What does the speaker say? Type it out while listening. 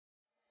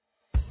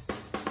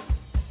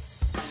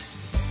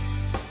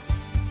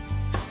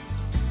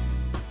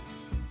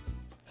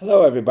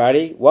Hello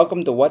everybody,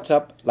 welcome to What's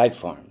Up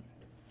LifePharm.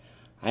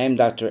 I am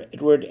Dr.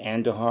 Edward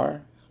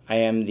Andujar. I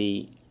am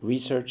the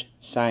research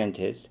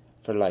scientist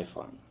for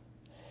LifePharm.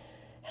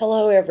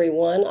 Hello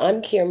everyone,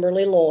 I'm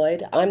Kimberly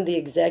Lloyd. I'm the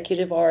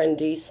executive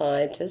R&D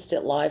scientist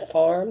at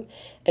LifePharm,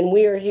 and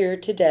we are here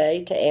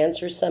today to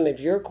answer some of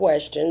your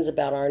questions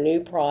about our new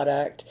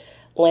product,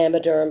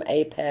 Lamiderm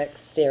Apex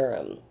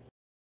Serum.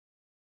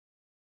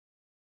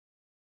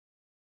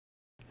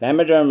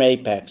 Lamiderm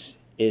Apex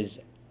is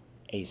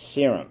a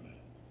serum,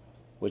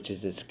 which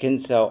is a skin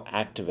cell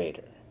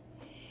activator.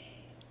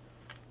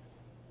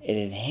 It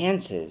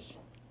enhances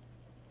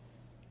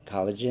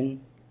collagen,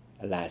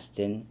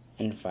 elastin,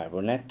 and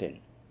fibronectin.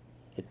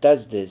 It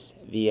does this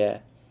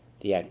via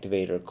the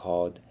activator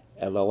called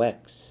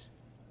LOX,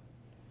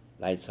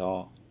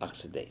 lysyl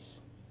oxidase.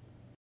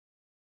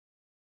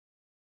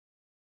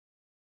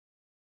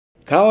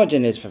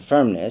 Collagen is for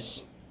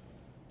firmness.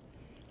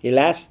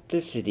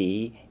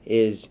 Elasticity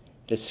is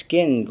the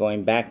skin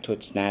going back to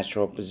its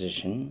natural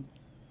position.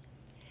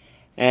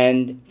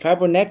 And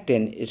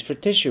fibronectin is for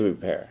tissue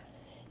repair.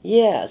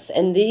 Yes,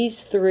 and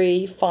these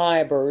three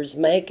fibers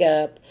make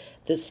up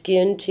the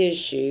skin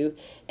tissue,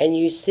 and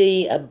you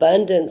see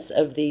abundance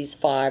of these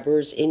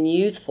fibers in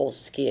youthful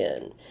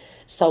skin.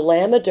 So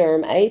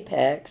Lamiderm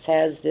Apex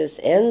has this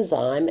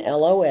enzyme,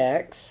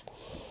 LOX,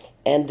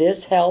 and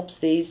this helps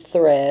these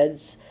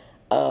threads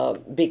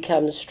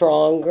become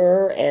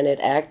stronger, and it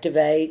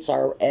activates,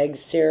 our egg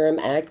serum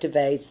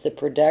activates the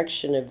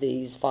production of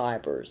these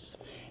fibers.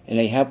 And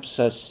it helps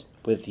us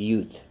with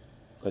youth,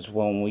 because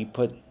when we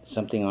put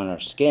something on our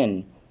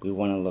skin, we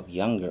want to look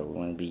younger. We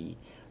want to be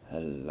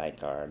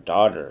like our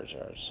daughters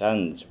or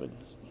sons with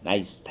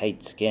nice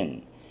tight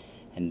skin,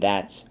 and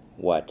that's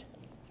what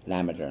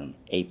Lamiderm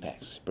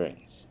Apex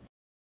brings.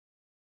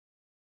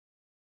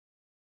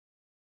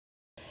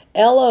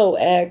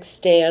 LOX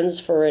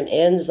stands for an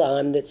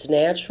enzyme that's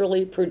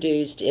naturally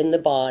produced in the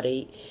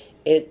body.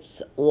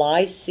 It's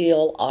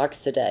lysyl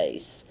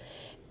oxidase.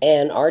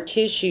 And our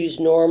tissues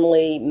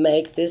normally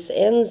make this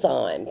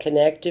enzyme.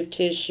 Connective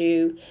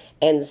tissue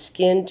and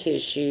skin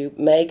tissue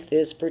make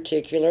this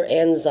particular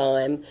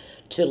enzyme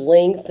to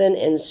lengthen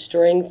and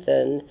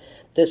strengthen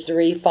the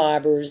three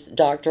fibers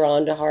Dr.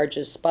 Andujar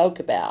just spoke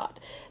about.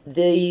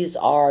 These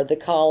are the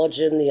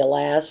collagen, the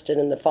elastin,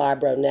 and the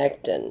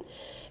fibronectin.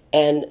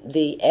 And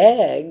the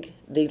egg,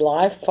 the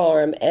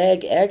LifePharm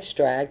egg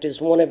extract, is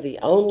one of the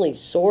only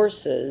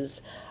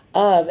sources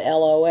of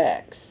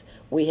LOX.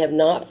 We have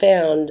not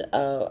found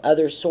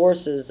other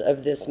sources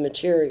of this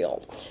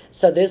material.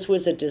 So this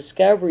was a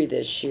discovery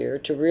this year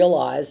to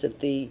realize that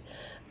the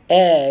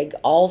egg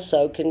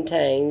also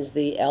contains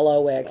the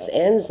LOX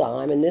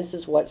enzyme, and this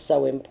is what's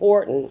so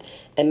important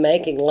in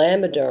making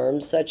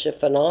Lamiderm such a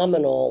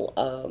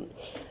phenomenal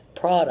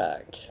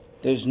product.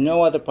 There's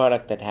no other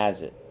product that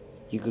has it.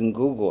 You can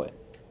Google it,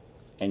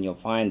 and you'll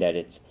find that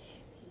it's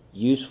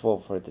useful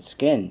for the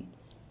skin,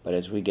 but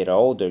as we get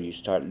older, you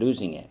start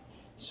losing it.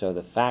 So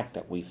the fact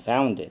that we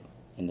found it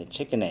in the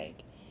chicken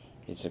egg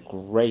is a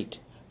great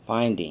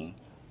finding,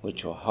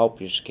 which will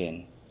help your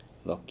skin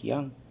look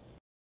young.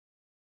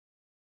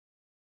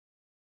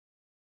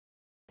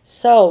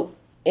 So,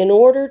 in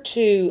order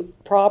to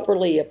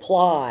properly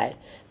apply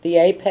the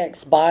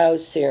Apex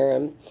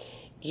Bioserum,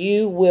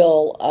 you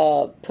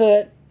will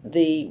put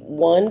the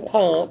one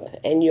pump,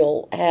 and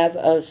you'll have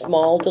a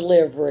small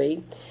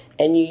delivery,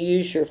 and you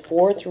use your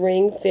fourth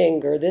ring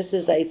finger. This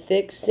is a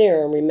thick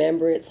serum.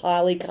 Remember, it's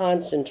highly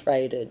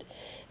concentrated.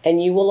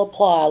 And you will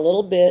apply a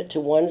little bit to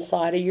one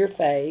side of your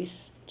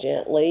face,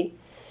 gently,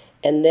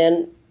 and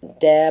then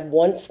dab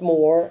once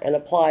more and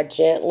apply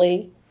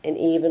gently and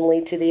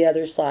evenly to the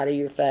other side of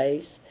your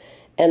face.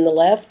 And the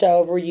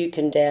leftover you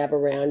can dab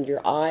around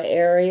your eye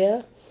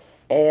area,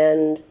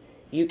 and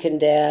you can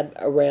dab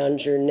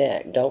around your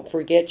neck. Don't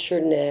forget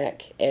your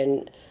neck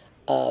and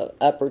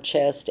upper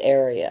chest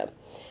area.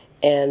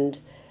 And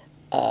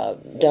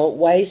don't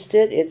waste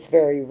it. It's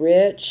very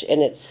rich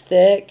and it's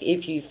thick.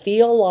 If you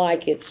feel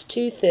like it's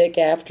too thick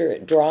after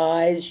it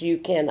dries, you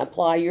can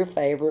apply your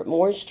favorite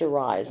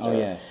moisturizer. Oh,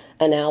 yes.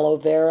 An aloe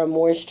vera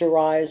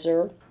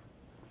moisturizer.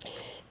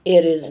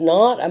 It is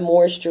not a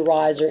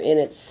moisturizer in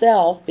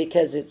itself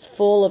because it's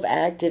full of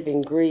active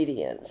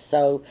ingredients.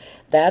 So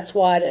that's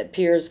why it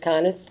appears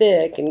kind of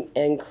thick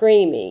and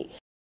creamy.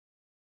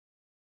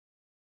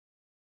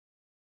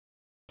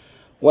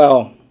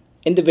 Well,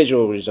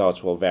 individual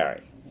results will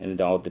vary, and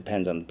it all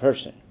depends on the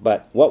person.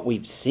 But what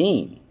we've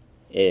seen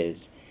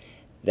is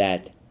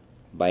that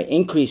by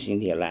increasing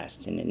the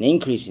elastin and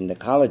increasing the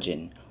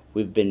collagen,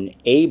 we've been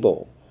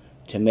able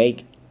to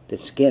make the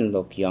skin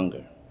look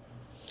younger.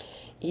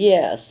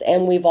 Yes,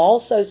 and we've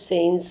also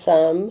seen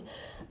some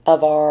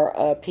of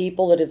our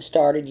people that have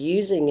started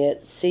using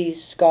it see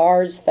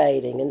scars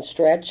fading and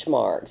stretch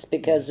marks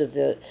because of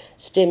the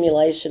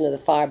stimulation of the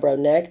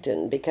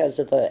fibronectin, because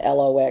of the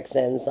LOX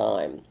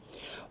enzyme.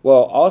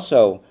 Well,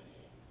 also,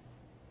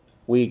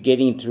 we're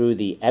getting through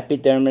the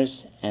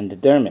epidermis and the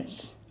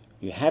dermis.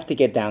 You have to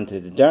get down to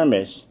the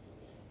dermis.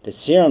 The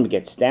serum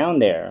gets down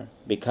there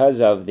because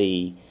of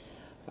the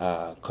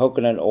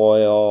coconut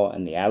oil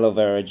and the aloe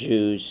vera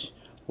juice,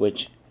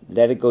 which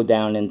let it go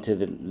down into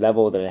the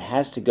level that it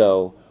has to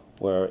go,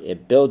 where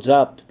it builds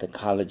up the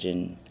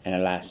collagen and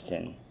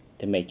elastin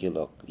to make you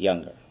look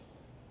younger.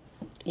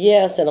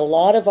 Yes, and a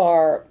lot of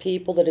our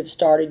people that have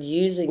started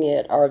using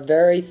it are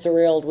very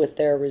thrilled with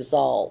their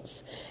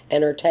results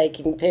and are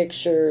taking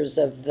pictures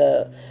of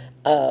the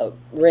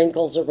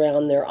wrinkles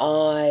around their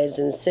eyes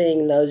and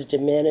seeing those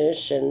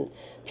diminish, and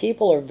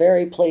people are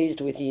very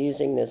pleased with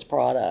using this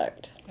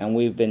product. And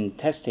we've been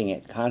testing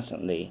it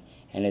constantly,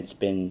 and it's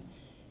been,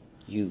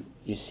 you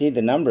see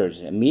the numbers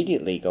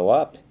immediately go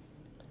up.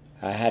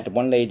 I had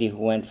one lady who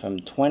went from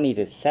 20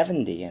 to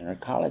 70 in her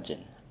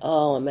collagen.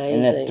 Oh,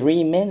 amazing. In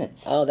 3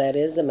 minutes. Oh, that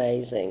is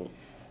amazing.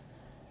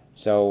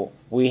 So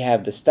we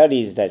have the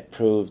studies that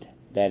proved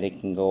that it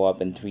can go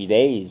up in 3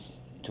 days,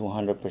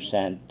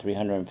 200%,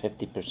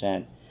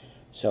 350%.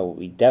 So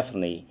we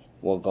definitely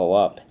will go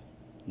up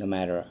no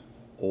matter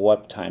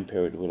what time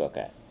period we look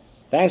at.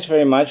 Thanks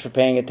very much for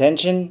paying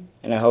attention,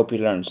 and I hope you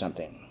learned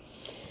something.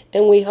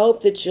 And we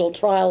hope that you'll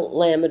try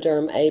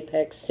Lamiderm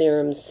Apex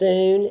Serum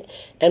soon,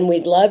 and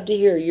we'd love to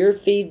hear your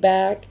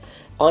feedback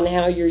on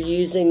how you're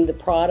using the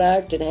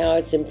product and how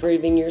it's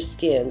improving your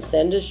skin.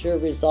 Send us your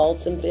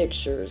results and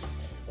pictures.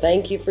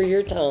 Thank you for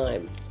your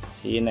time.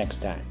 See you next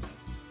time.